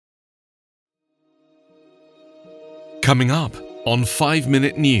Coming up on 5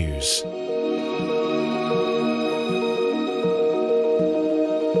 Minute News.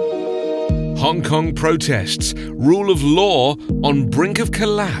 Hong Kong protests, rule of law on brink of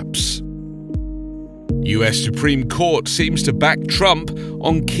collapse. US Supreme Court seems to back Trump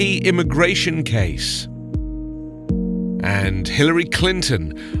on key immigration case. And Hillary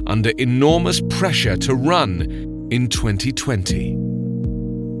Clinton under enormous pressure to run in 2020.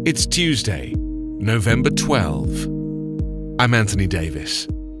 It's Tuesday, November 12. I'm Anthony Davis.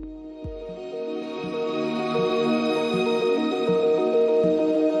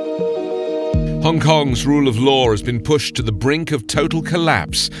 Hong Kong's rule of law has been pushed to the brink of total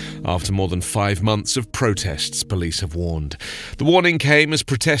collapse after more than 5 months of protests, police have warned. The warning came as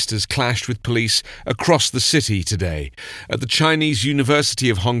protesters clashed with police across the city today. At the Chinese University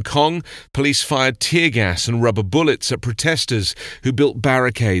of Hong Kong, police fired tear gas and rubber bullets at protesters who built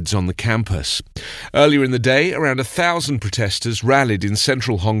barricades on the campus. Earlier in the day, around 1,000 protesters rallied in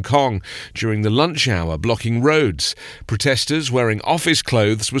central Hong Kong during the lunch hour, blocking roads. Protesters wearing office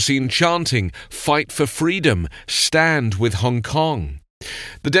clothes were seen chanting, "Fight for freedom, stand with Hong Kong."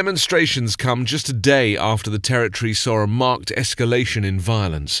 The demonstrations come just a day after the territory saw a marked escalation in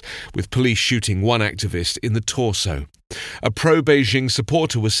violence, with police shooting one activist in the torso. A pro-Beijing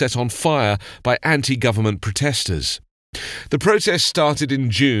supporter was set on fire by anti-government protesters. The protest started in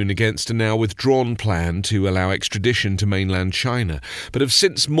June against a now withdrawn plan to allow extradition to mainland China, but have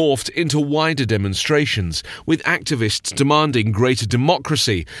since morphed into wider demonstrations, with activists demanding greater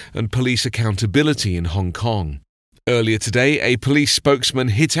democracy and police accountability in Hong Kong. Earlier today, a police spokesman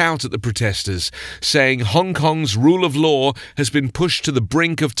hit out at the protesters, saying Hong Kong's rule of law has been pushed to the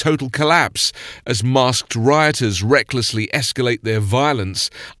brink of total collapse as masked rioters recklessly escalate their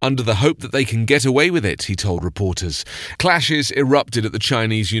violence under the hope that they can get away with it, he told reporters. Clashes erupted at the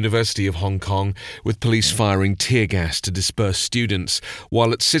Chinese University of Hong Kong, with police firing tear gas to disperse students,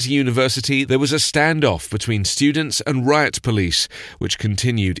 while at City University there was a standoff between students and riot police, which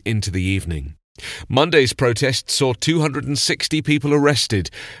continued into the evening. Monday's protest saw 260 people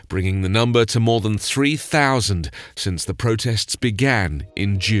arrested, bringing the number to more than 3,000 since the protests began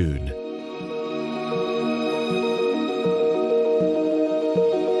in June.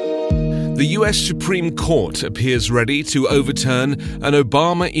 The US Supreme Court appears ready to overturn an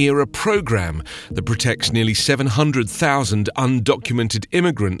Obama-era program that protects nearly 700,000 undocumented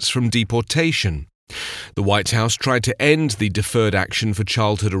immigrants from deportation. The White House tried to end the Deferred Action for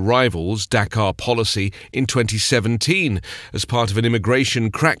Childhood Arrivals (DACA) policy in 2017 as part of an immigration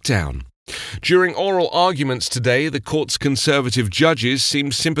crackdown. During oral arguments today, the court's conservative judges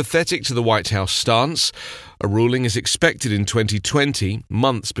seemed sympathetic to the White House stance. A ruling is expected in 2020,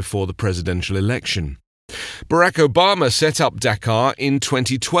 months before the presidential election. Barack Obama set up DACA in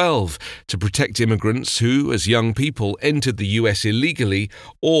 2012 to protect immigrants who, as young people, entered the US illegally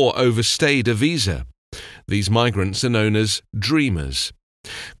or overstayed a visa. These migrants are known as Dreamers.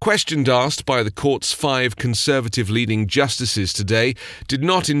 Questions asked by the court's 5 conservative leading justices today did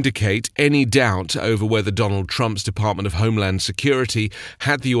not indicate any doubt over whether Donald Trump's Department of Homeland Security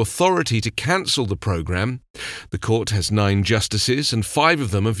had the authority to cancel the program. The court has 9 justices, and 5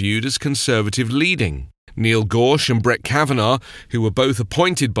 of them are viewed as conservative leading. Neil Gorsuch and Brett Kavanaugh, who were both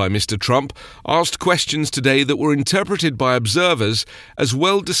appointed by Mr. Trump, asked questions today that were interpreted by observers as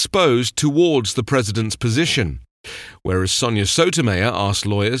well disposed towards the president's position. Whereas Sonia Sotomayor asked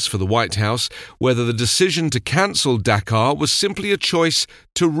lawyers for the White House whether the decision to cancel DACA was simply a choice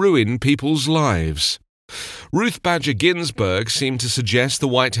to ruin people's lives. Ruth Bader Ginsburg seemed to suggest the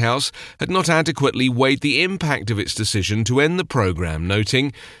White House had not adequately weighed the impact of its decision to end the program,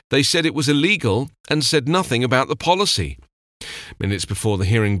 noting they said it was illegal and said nothing about the policy. Minutes before the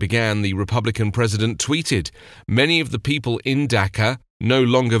hearing began, the Republican president tweeted, "Many of the people in DACA, no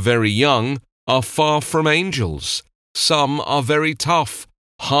longer very young, are far from angels. Some are very tough,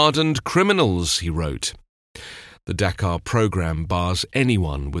 hardened criminals," he wrote. The DACA program bars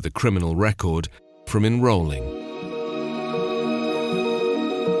anyone with a criminal record from enrolling.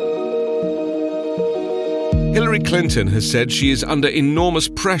 Hillary Clinton has said she is under enormous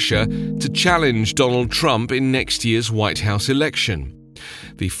pressure to challenge Donald Trump in next year's White House election.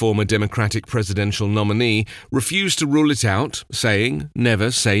 The former Democratic presidential nominee refused to rule it out, saying,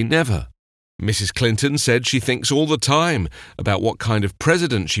 "Never say never." Mrs. Clinton said she thinks all the time about what kind of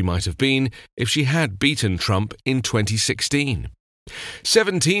president she might have been if she had beaten Trump in 2016.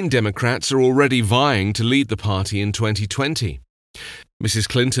 17 Democrats are already vying to lead the party in 2020. Mrs.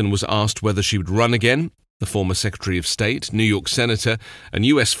 Clinton was asked whether she would run again. The former Secretary of State, New York Senator, and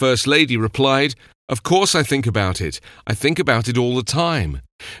U.S. First Lady replied, Of course I think about it. I think about it all the time.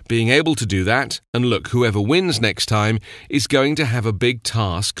 Being able to do that, and look, whoever wins next time is going to have a big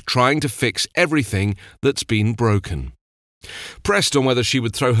task trying to fix everything that's been broken. Pressed on whether she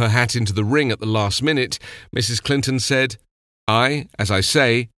would throw her hat into the ring at the last minute, Mrs. Clinton said, as I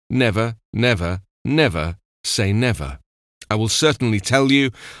say, never, never, never say never. I will certainly tell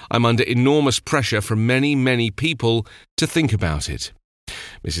you I'm under enormous pressure from many, many people to think about it.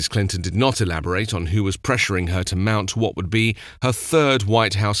 Mrs. Clinton did not elaborate on who was pressuring her to mount what would be her third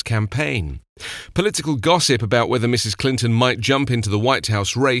White House campaign. Political gossip about whether Mrs. Clinton might jump into the White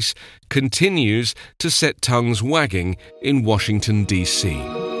House race continues to set tongues wagging in Washington, D.C.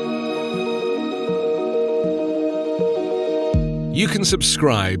 You can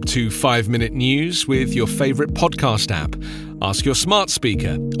subscribe to 5 Minute News with your favourite podcast app. Ask your smart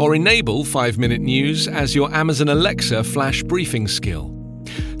speaker or enable 5 Minute News as your Amazon Alexa flash briefing skill.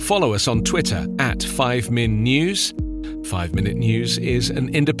 Follow us on Twitter at 5MinNews. 5 Minute News is an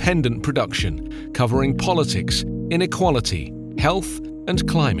independent production covering politics, inequality, health and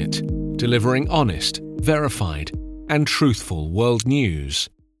climate, delivering honest, verified and truthful world news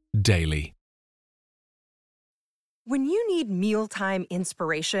daily. When you need mealtime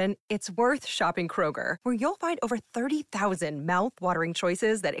inspiration, it's worth shopping Kroger, where you'll find over 30,000 mouth-watering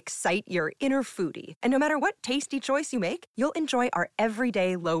choices that excite your inner foodie. And no matter what tasty choice you make, you'll enjoy our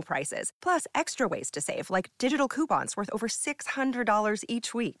everyday low prices, plus extra ways to save, like digital coupons worth over $600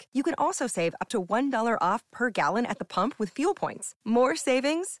 each week. You can also save up to $1 off per gallon at the pump with fuel points. More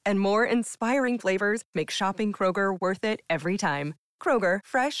savings and more inspiring flavors make shopping Kroger worth it every time. Kroger,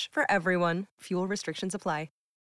 fresh for everyone. Fuel restrictions apply.